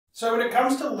So when it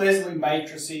comes to Leslie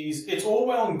matrices, it's all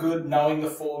well and good knowing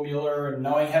the formula and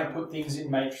knowing how to put things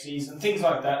in matrices and things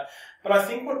like that. But I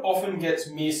think what often gets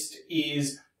missed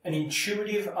is an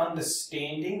intuitive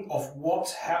understanding of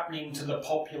what's happening to the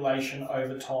population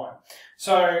over time.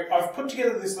 So I've put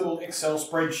together this little Excel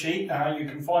spreadsheet. You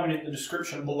can find it in the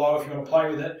description below if you want to play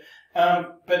with it.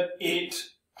 But it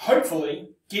hopefully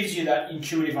gives you that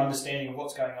intuitive understanding of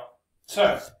what's going on.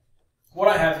 So what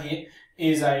I have here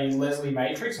is a Leslie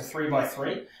matrix, a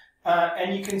 3x3.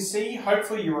 And you can see,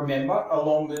 hopefully you remember,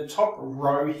 along the top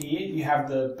row here, you have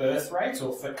the birth rates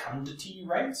or fecundity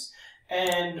rates.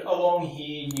 And along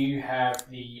here you have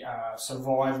the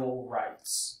survival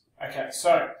rates. Okay,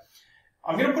 so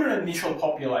I'm going to put an initial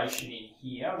population in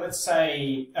here. Let's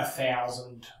say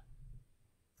 1,000.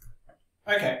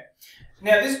 Okay,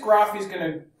 now this graph is going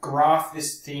to graph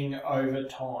this thing over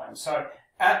time. So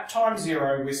at time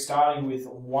 0, we're starting with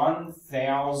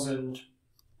 1,000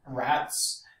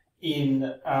 rats in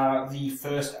the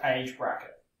first age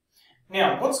bracket.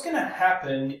 Now, what's going to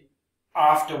happen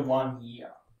after 1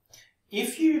 year?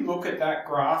 If you look at that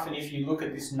graph and if you look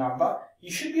at this number,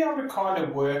 you should be able to kind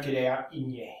of work it out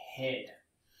in your head.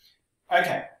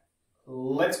 Okay,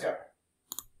 let's go.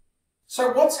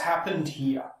 So what's happened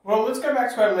here? Well, let's go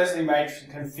back to our Leslie matrix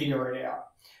and figure it out.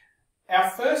 Our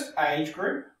first age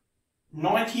group,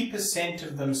 90%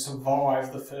 of them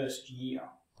survive the first year,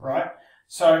 right?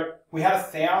 So we had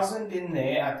 1,000 in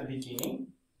there at the beginning.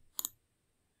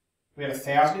 We had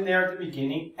 1,000 in there at the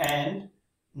beginning and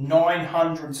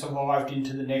 900 survived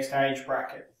into the next age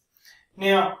bracket.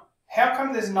 Now, how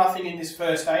come there's nothing in this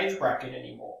first age bracket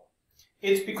anymore?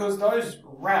 It's because those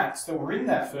rats that were in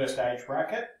that first age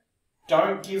bracket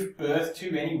don't give birth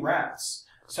to any rats.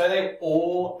 So they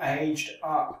all aged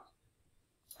up.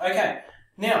 Okay,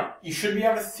 now you should be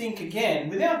able to think again,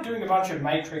 without doing a bunch of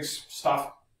matrix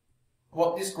stuff,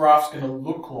 what this graph's going to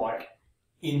look like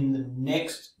in the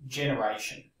next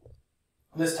generation.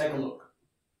 Let's take a look.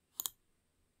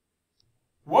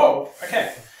 Whoa,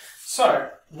 okay,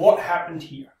 so what happened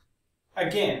here?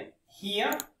 Again,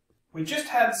 here, we just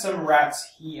had some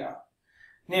rats here.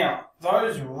 Now,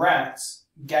 those rats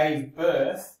gave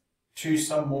birth to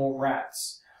some more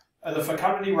rats. The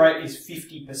fecundity rate is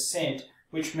 50%,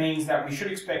 which means that we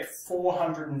should expect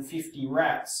 450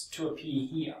 rats to appear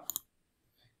here.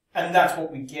 And that's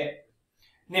what we get.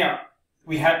 Now,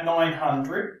 we had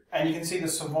 900, and you can see the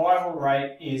survival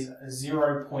rate is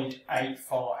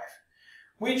 0.85.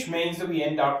 Which means that we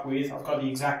end up with, I've got the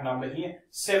exact number here,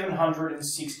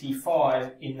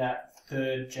 765 in that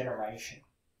third generation.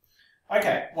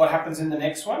 Okay, what happens in the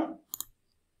next one?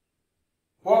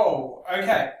 Whoa,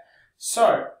 okay.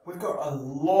 So, we've got a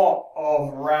lot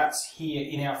of rats here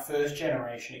in our first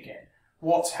generation again.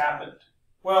 What's happened?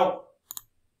 Well,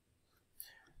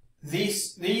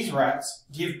 these rats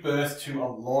give birth to a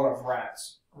lot of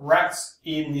rats. Rats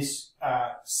in this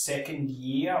second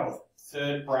year, or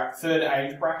third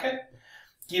age bracket,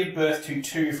 give birth to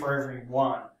 2 for every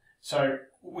 1. So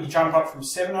we jump up from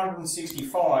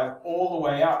 765 all the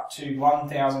way up to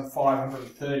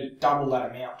 1,530, double that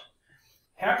amount.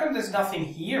 How come there's nothing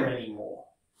here anymore?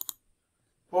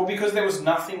 Well, because there was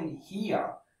nothing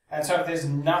here. And so if there's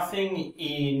nothing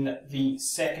in the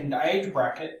second age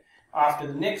bracket, after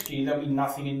the next year, there'll be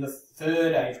nothing in the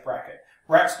third age bracket.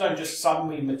 Rats don't just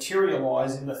suddenly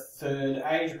materialise in the third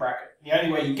age bracket. The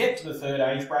only way you get to the third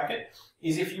age bracket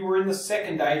is if you were in the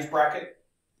second age bracket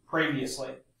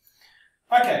previously.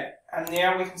 Okay, and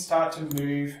now we can start to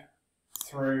move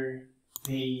through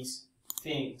these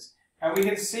things. And we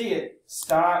can see it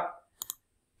start.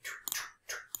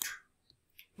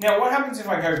 Now, what happens if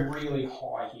I go really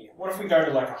high here? What if we go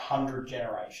to like 100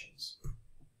 generations?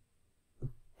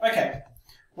 Okay,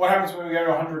 what happens when we go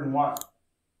to 101?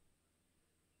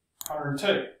 102,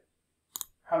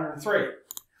 103.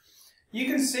 You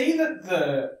can see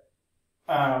that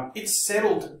it's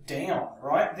settled down,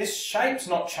 right? This shape's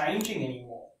not changing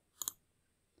anymore.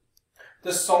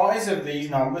 The size of these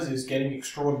numbers is getting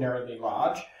extraordinarily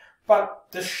large, but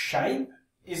the shape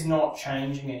is not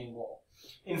changing anymore.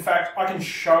 In fact, I can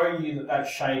show you that that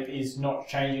shape is not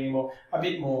changing anymore a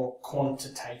bit more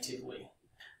quantitatively.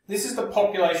 This is the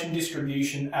population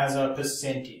distribution as a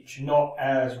percentage, not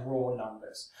as raw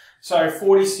numbers. So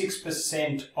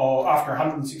 46% of, after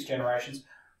 106 generations,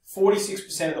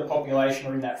 46% of the population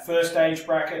are in that first age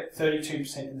bracket,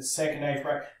 32% in the second age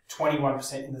bracket,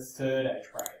 21% in the third age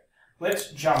bracket.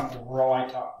 Let's jump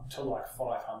right up to like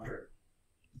 500.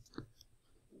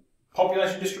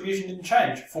 Population distribution didn't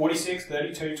change. 46,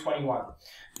 32, 21.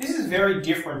 This is very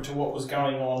different to what was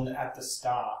going on at the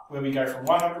start, where we go from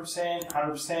 100%,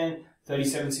 100%,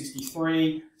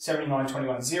 3763,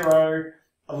 7921, 0,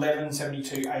 11,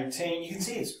 72, 18. You can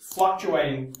see it's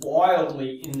fluctuating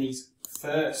wildly in these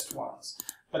first ones,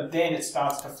 but then it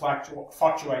starts to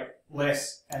fluctuate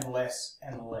less and less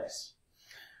and less.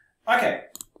 Okay,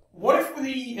 what if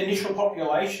the initial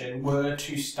population were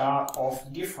to start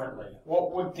off differently?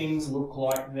 What would things look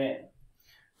like then?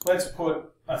 Let's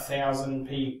put 1,000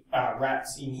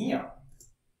 rats in here.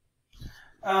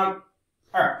 Alright,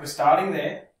 we're starting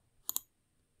there.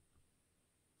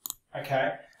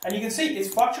 Okay, and you can see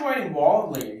it's fluctuating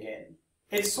wildly again.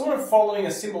 It's sort of following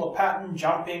a similar pattern,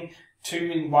 jumping 2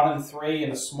 in 1 and 3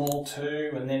 and a small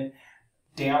 2, and then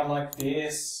down like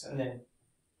this, and then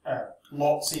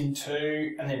lots in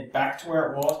 2, and then back to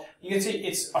where it was. You can see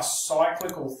it's a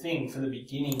cyclical thing for the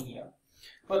beginning here.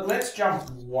 But let's jump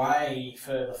way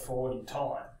further forward in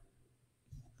time.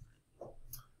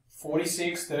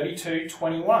 46, 32,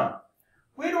 21.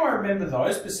 Where do I remember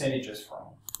those percentages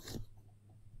from?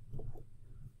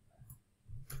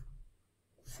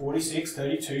 46,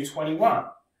 32, 21.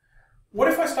 What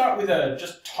if I start with a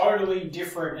just totally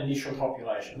different initial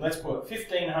population? Let's put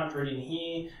 1,500 in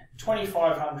here,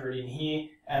 2,500 in here,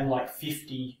 and like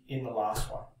 50 in the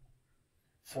last one.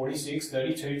 46,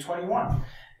 32, 21.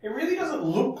 It really doesn't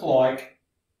look like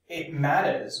it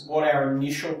matters what our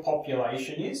initial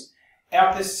population is.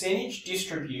 Our percentage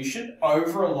distribution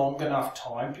over a long enough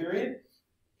time period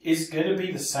is going to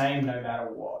be the same no matter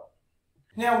what.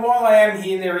 Now, while I am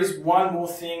here, there is one more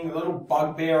thing, a little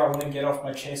bugbear I want to get off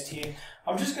my chest here.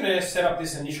 I'm just going to set up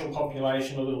this initial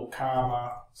population a little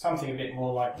calmer, something a bit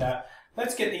more like that.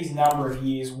 Let's get these number of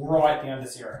years right down to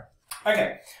 0.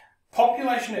 Okay,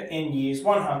 population at n years,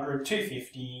 100,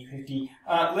 250, 50.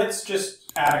 Let's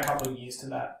just add a couple of years to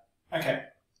that. Okay,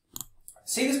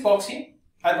 see this box here?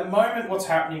 At the moment, what's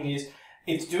happening is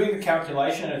it's doing the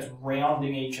calculation and it's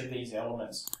rounding each of these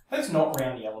elements. Let's not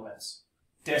round the elements.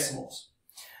 Decimals.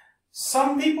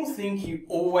 Some people think you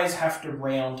always have to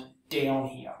round down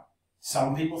here.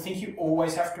 Some people think you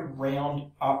always have to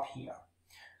round up here.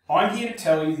 I'm here to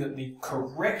tell you that the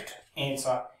correct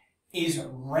answer is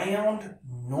round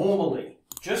normally.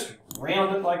 Just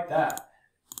round it like that.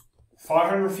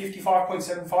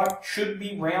 555.75 should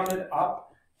be rounded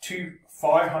up to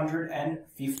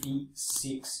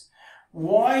 556.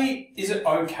 Why is it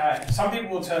okay? Some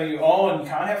people will tell you, oh, and you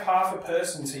can't have half a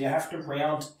person, so you have to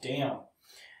round down.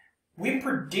 We're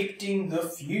predicting the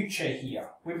future here.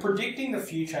 We're predicting the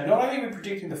future. Not only are we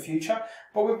predicting the future,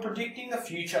 but we're predicting the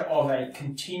future of a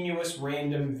continuous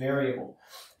random variable.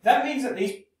 That means that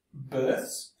these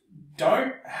births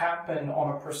don't happen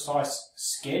on a precise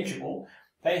schedule.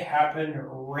 They happen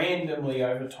randomly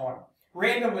over time.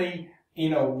 Randomly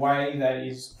in a way that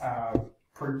is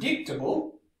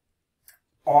predictable,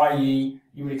 i.e.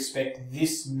 you would expect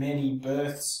this many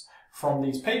births from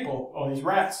these people or these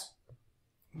rats,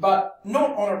 but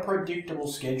not on a predictable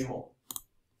schedule.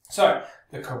 So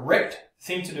the correct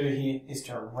thing to do here is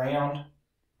to round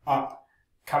up.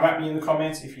 Come at me in the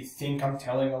comments if you think I'm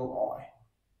telling a lie.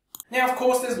 Now, of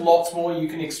course, there's lots more you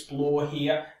can explore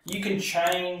here. You can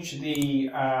change the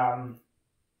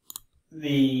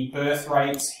birth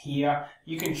rates here.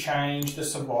 You can change the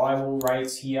survival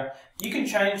rates here. You can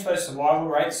change those survival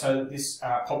rates so that this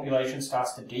population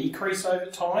starts to decrease over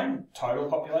time, total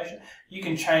population. You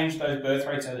can change those birth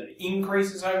rates so that it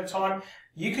increases over time.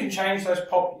 You can change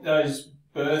those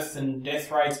birth and death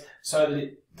rates so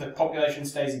that the population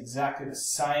stays exactly the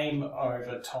same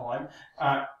over time.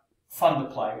 Fun to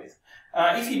play with.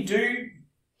 If you do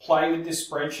play with this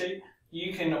spreadsheet,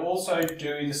 you can also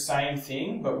do the same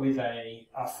thing, but with a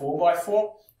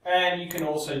 4x4, and you can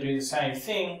also do the same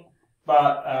thing,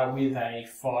 but with a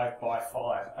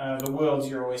 5x5. The world's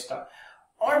your oyster.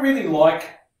 I really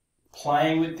like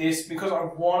playing with this because I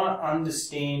want to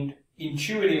understand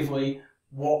intuitively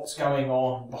what's going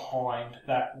on behind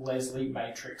that Leslie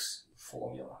matrix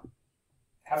formula.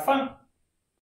 Have fun!